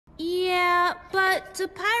Yeah, but to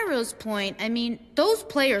Pyro's point, I mean, those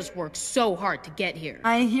players work so hard to get here.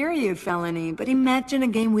 I hear you, Felony, but imagine a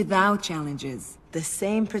game without challenges. The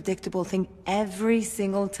same predictable thing every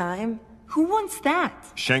single time? Who wants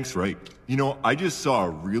that? Shank's right. You know, I just saw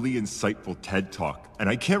a really insightful TED Talk, and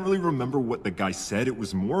I can't really remember what the guy said. It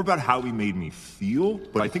was more about how he made me feel,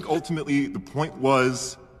 but I think ultimately the point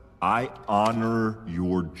was, I honor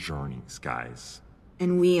your journeys, guys.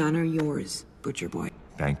 And we honor yours, Butcher Boy.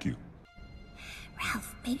 Thank you.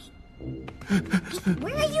 Ralph, baby.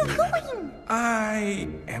 Where are you going? I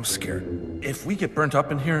am scared. If we get burnt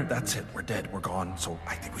up in here, that's it. We're dead. We're gone. So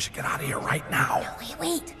I think we should get out of here right now.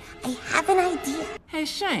 Wait. I have an idea. Hey,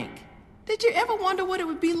 Shank, did you ever wonder what it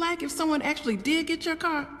would be like if someone actually did get your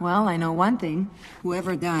car? Well, I know one thing.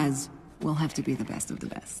 Whoever does will have to be the best of the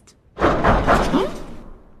best.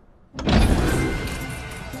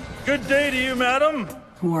 Good day to you, madam.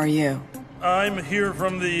 Who are you? I'm here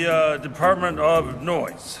from the Department of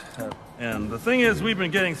Noise. And the thing is, we've been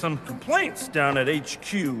getting some complaints down at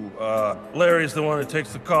HQ. Larry's the one who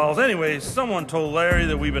takes the calls. Anyway, someone told Larry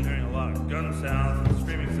that we've been hearing a lot of gun sounds and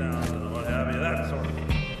screaming sounds and what have you, that sort of thing.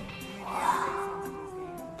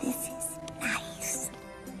 This is nice.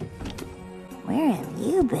 Where have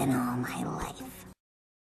you been all my life?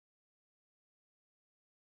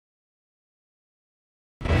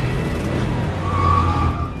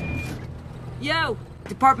 Yo,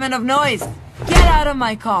 Department of Noise, get out of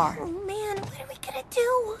my car. Oh man, what are we gonna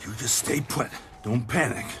do? You just stay put. Don't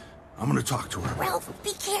panic. I'm gonna talk to her. Ralph,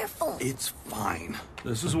 be careful. It's fine.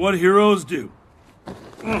 This is what heroes do.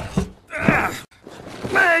 My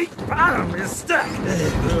bottom is stuck.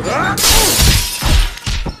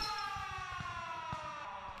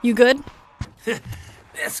 You good?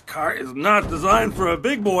 This car is not designed for a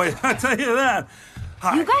big boy, I tell you that.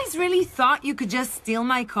 Hi. You guys really thought you could just steal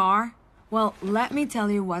my car? Well, let me tell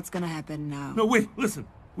you what's gonna happen now. No, wait, listen.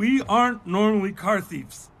 We aren't normally car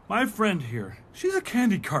thieves. My friend here, she's a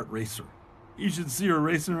candy cart racer. You should see her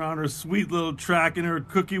racing around her sweet little track in her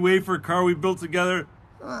cookie wafer car we built together.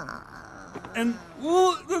 And,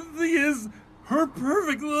 well, the thing is, her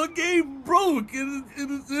perfect little game broke, and it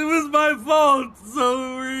was my fault.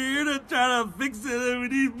 So we're here to try to fix it, and we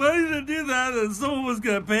need money to do that, and someone was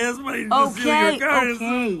gonna pay us money to steal your car,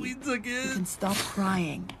 so we took it. You can stop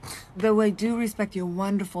crying. Though I do respect your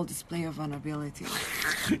wonderful display of vulnerability.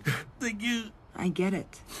 Thank you. I get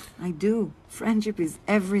it. I do. Friendship is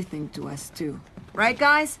everything to us, too. Right,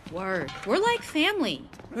 guys? Word. We're like family.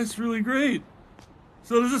 That's really great.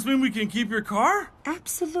 So does this mean we can keep your car?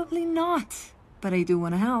 Absolutely not. But I do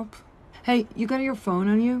want to help. Hey, you got your phone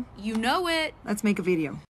on you? You know it. Let's make a video.